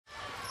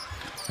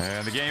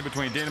And the game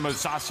between Dinamo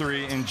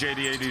Sassari and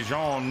JDA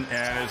Dijon,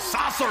 and it's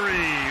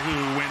Sassari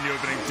who win the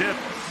opening tip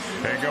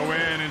and go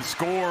in and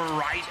score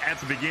right at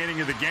the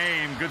beginning of the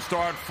game. Good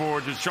start for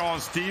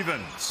Dijon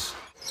Stevens.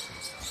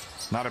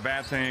 Not a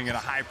bad thing in a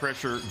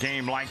high-pressure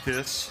game like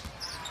this.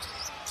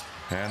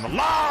 And the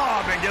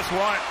lob, and guess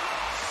what?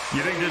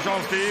 You think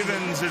Dijon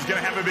Stevens is going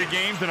to have a big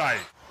game tonight?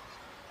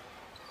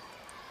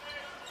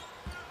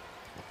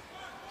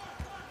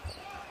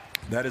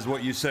 That is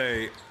what you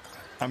say.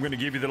 I'm going to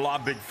give you the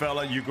lob, big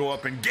fella. You go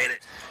up and get it.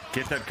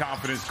 Get that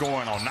confidence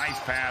going. Oh, nice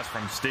pass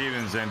from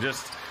Stevens, and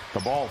just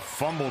the ball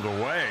fumbled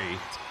away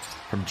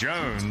from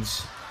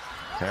Jones.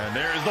 And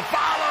there's the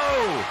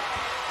follow.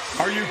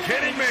 Are you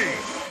kidding me?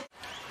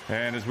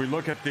 And as we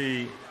look at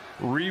the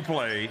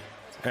replay,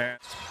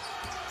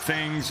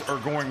 things are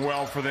going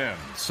well for them.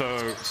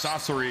 So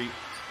Sassari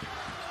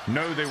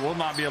know they will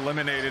not be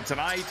eliminated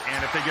tonight,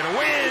 and if they get a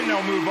win,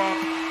 they'll move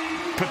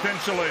up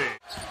potentially.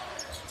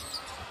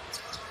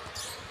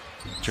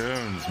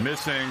 Jones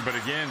missing, but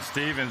again,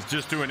 Stevens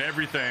just doing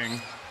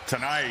everything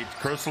tonight.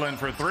 Kroslin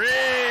for three.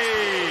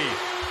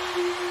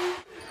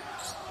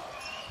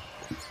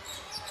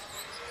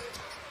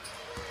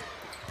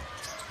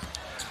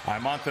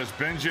 Imantas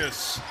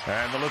Benjis,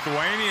 and the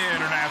Lithuania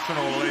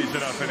international lays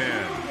it up and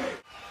in.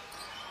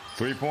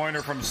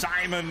 Three-pointer from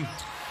Simon.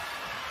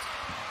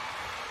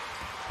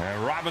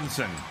 And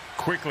Robinson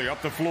quickly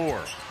up the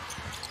floor.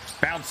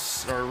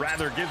 Bounce, or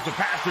rather gives the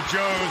pass to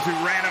Jones, who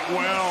ran it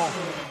well.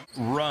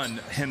 Run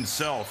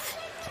himself,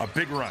 a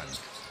big run.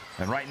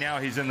 And right now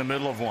he's in the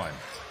middle of one.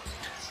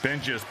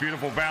 Benjis,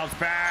 beautiful bounce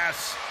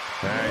pass.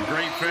 And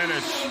great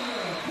finish.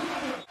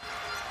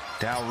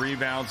 Dow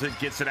rebounds it,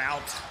 gets it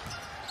out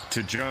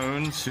to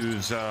Jones,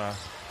 who's a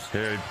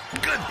good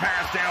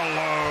pass down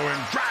low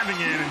and driving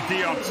in, and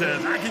Diop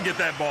says, I can get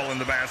that ball in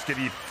the basket.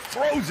 He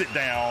throws it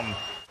down.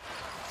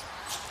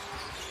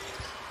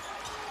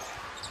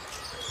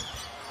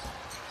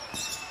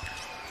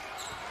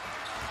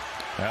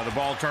 Now the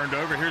ball turned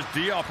over. Here's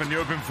Diop in the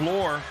open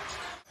floor.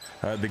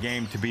 The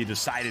game to be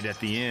decided at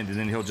the end, and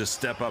then he'll just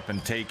step up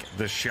and take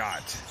the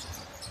shot.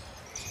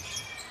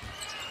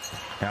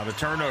 Now the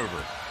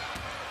turnover.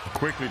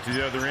 Quickly to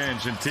the other end,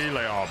 Gentile.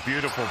 Oh,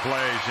 beautiful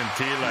play,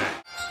 Gentile.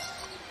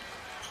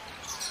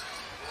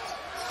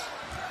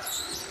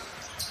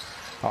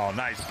 Oh,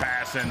 nice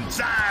pass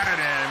inside,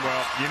 and,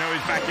 well, you know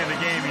he's back in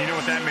the game. You know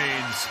what that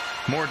means.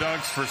 More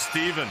dunks for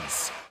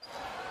Stevens.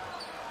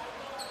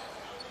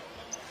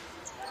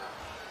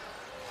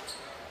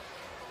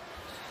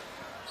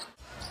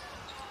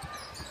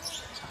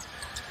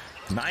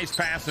 Nice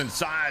pass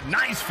inside.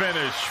 Nice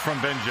finish from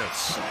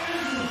Benjis.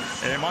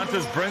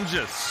 Imantas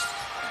Benjis.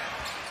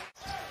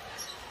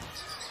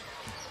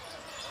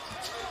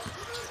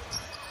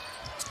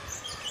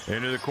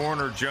 Into the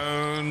corner,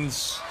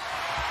 Jones.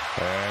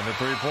 And the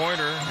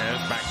three-pointer, and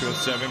it's back to a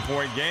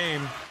 7-point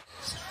game.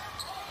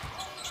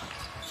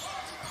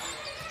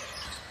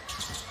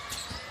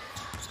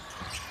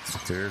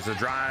 Here's the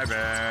drive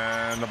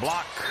and the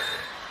block.